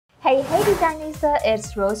Hey design user,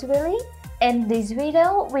 it's Rosemary. In this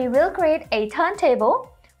video, we will create a turntable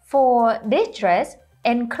for this dress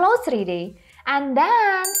in Close 3D, and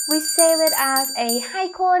then we save it as a high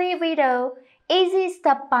quality video, easy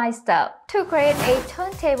step by step. To create a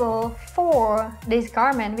turntable for this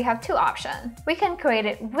garment, we have two options. We can create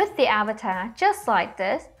it with the avatar just like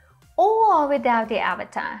this, or without the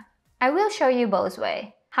avatar. I will show you both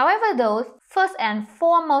ways. However though, first and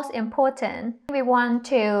foremost important, we want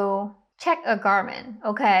to check a garment,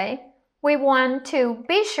 okay? We want to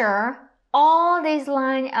be sure all these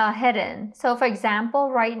lines are hidden. So for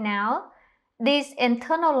example, right now, these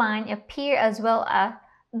internal lines appear as well as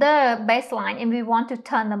the baseline, and we want to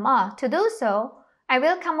turn them off. To do so, I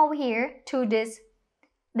will come over here to this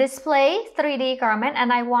display 3D garment,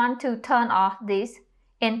 and I want to turn off this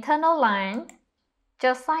internal line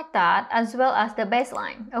just like that, as well as the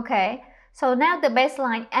baseline, okay? So now the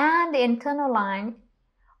baseline and the internal line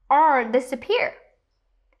are disappear.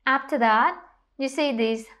 After that, you see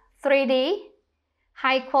this 3D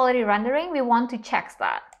high quality rendering. We want to check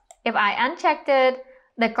that. If I unchecked it,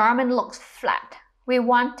 the garment looks flat. We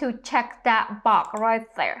want to check that box right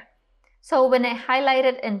there. So when I highlight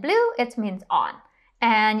it in blue, it means on.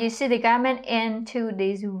 And you see the garment into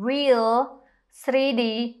this real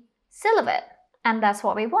 3D silhouette. And that's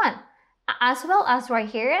what we want. As well as right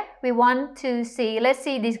here, we want to see, let's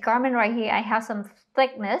see this garment right here, I have some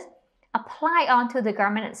thickness apply onto the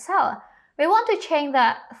garment itself. We want to change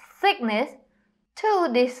that thickness to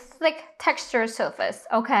this thick texture surface,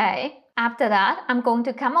 okay? After that, I'm going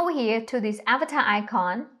to come over here to this avatar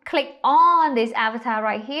icon, click on this avatar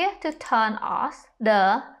right here to turn off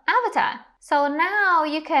the avatar. So now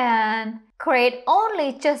you can create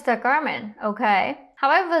only just the garment, okay?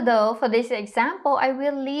 However though, for this example, I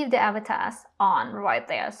will leave the avatars on right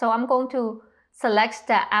there. So I'm going to select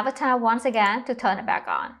the avatar once again to turn it back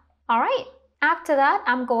on. Alright, after that,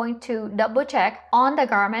 I'm going to double check on the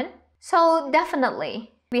garment. So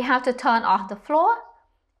definitely, we have to turn off the floor.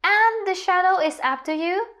 And the shadow is up to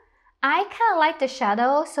you. I kind of like the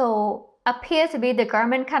shadow, so appear to be the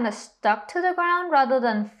garment kind of stuck to the ground rather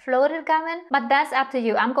than floated garment. But that's up to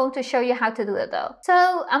you. I'm going to show you how to do it though.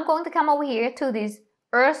 So I'm going to come over here to this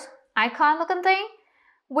earth icon looking thing.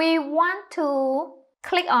 We want to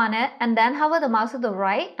click on it and then hover the mouse to the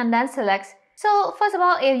right and then select. So first of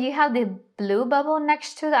all, if you have the blue bubble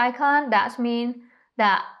next to the icon, that means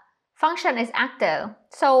that function is active.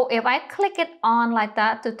 So if I click it on like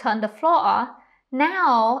that to turn the floor off,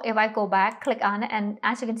 now if I go back, click on it, and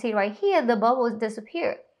as you can see right here, the bubbles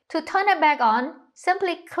disappear. To turn it back on,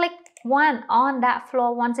 simply click one on that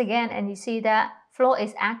floor once again, and you see that floor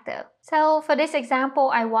is active. So for this example,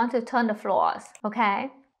 I want to turn the floor off,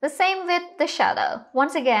 okay? The same with the shadow.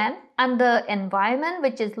 Once again, under environment,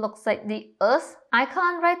 which is looks like the earth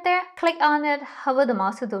icon right there, click on it, hover the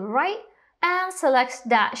mouse to the right, and select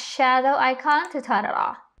that shadow icon to turn it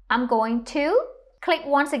off. I'm going to click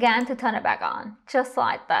once again to turn it back on, just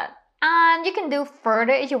like that. And you can do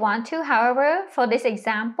further if you want to. However, for this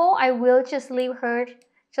example, I will just leave her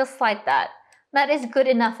just like that. That is good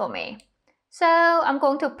enough for me. So I'm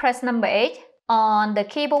going to press number 8 on the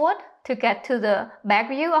keyboard to get to the back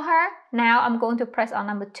view of her. Now I'm going to press on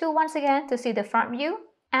number 2 once again to see the front view.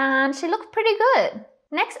 And she looks pretty good.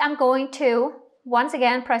 Next, I'm going to once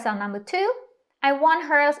again press on number 2. I want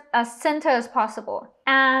her as center as possible.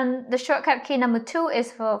 And the shortcut key number 2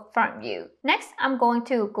 is for front view. Next, I'm going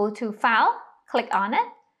to go to File, click on it,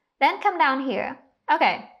 then come down here.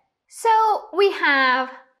 Okay, so we have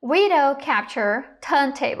video capture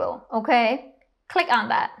turntable, okay? Click on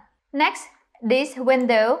that. Next, this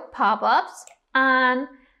window pop-ups, and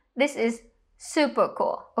this is super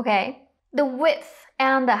cool, okay? The width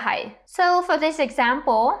and the height. So for this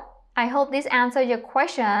example, I hope this answers your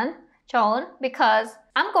question, John, because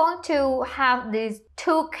I'm going to have this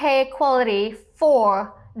 2K quality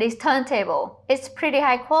for this turntable. It's pretty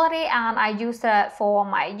high quality, and I use that for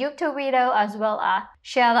my YouTube video as well as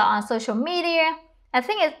share that on social media. I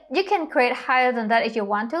think you can create higher than that if you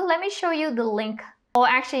want to. Let me show you the link, or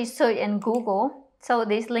actually search in Google. So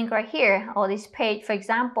this link right here, or this page, for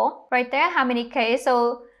example, right there, how many K?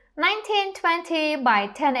 So 1920 by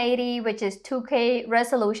 1080, which is 2K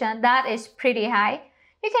resolution. That is pretty high.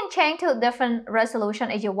 You can change to a different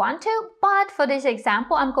resolution if you want to, but for this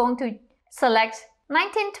example, I'm going to select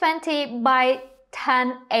 1920 by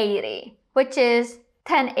 1080, which is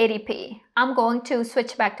 1080p. I'm going to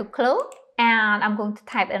switch back to close, and I'm going to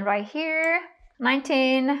type in right here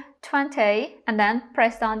 1920, and then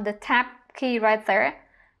press on the tab key right there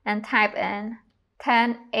and type in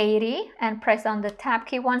 1080 and press on the tab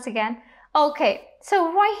key once again. Okay,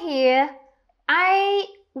 so right here I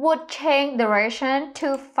would change duration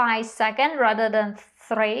to 5 seconds rather than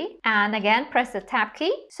 3. And again, press the tab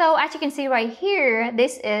key. So as you can see right here,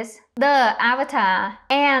 this is the avatar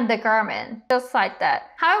and the garment, just like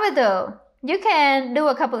that. However though, you can do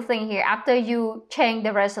a couple of things here. After you change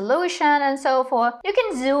the resolution and so forth, you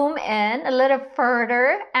can zoom in a little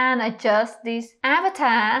further and adjust this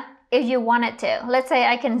avatar if you wanted to. Let's say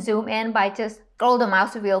I can zoom in by just scroll the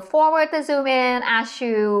mouse wheel forward to zoom in as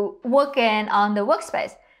you working on the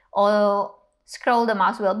workspace, or scroll the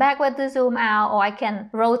mouse wheel backward to zoom out, or I can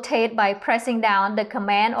rotate by pressing down the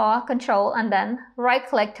command or control and then right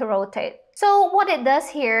click to rotate. So what it does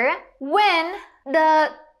here, when the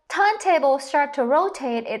turntable start to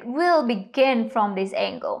rotate, it will begin from this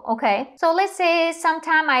angle, okay? So let's say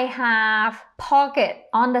sometime I have pocket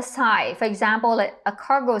on the side, for example, like a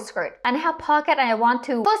cargo skirt, and I have pocket and I want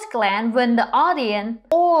to first glance when the audience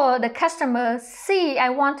or the customer see, I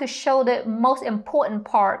want to show the most important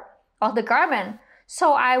part of the garment.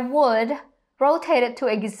 So I would rotate it to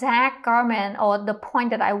exact garment or the point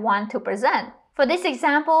that I want to present. For this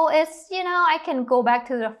example, it's, I can go back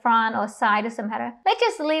to the front or side, doesn't matter. Let's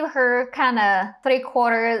just leave her kind of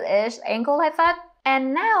 3/4-ish angle like that.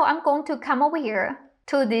 And now I'm going to come over here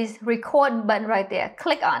to this record button right there.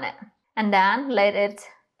 Click on it. And then let it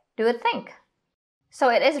do its thing. So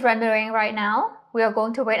it is rendering right now. We are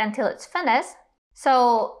going to wait until it's finished.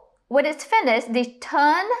 So when it's finished, the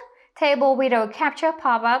turntable video capture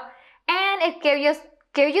pop up. And it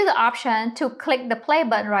gives you the option to click the play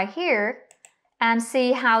button right here and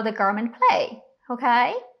see how the garment play,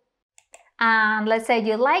 okay? And let's say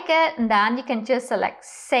you like it, and then you can just select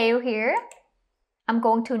save here. I'm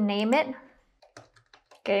going to name it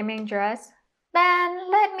gaming dress. Then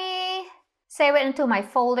let me save it into my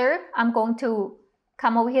folder. I'm going to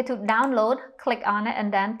come over here to download, click on it,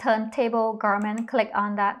 and then turntable garment, click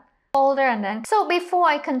on that folder. And then, so before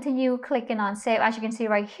I continue clicking on save, as you can see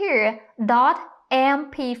right here,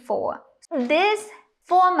 .mp4. This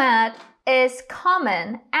format is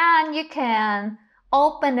common and you can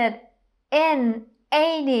open it in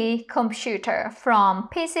any computer from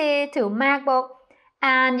PC to MacBook,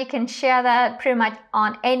 and you can share that pretty much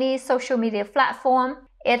on any social media platform.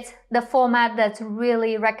 It's the format that's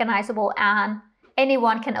really recognizable and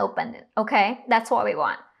anyone can open it, okay? That's what we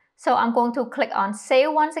want. So I'm going to click on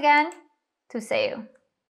save once again to save.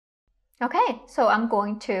 Okay, so I'm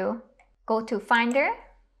going to go to Finder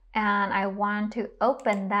and I want to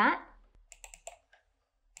open that.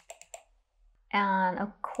 And of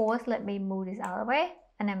course, let me move this out of the way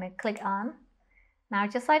and then we click on. Now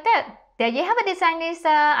just like that. There you have it,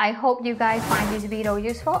 Designista. I hope you guys find this video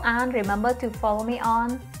useful, and remember to follow me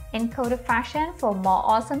on Encoded Fashion for more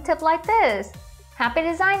awesome tips like this. Happy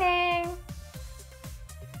designing!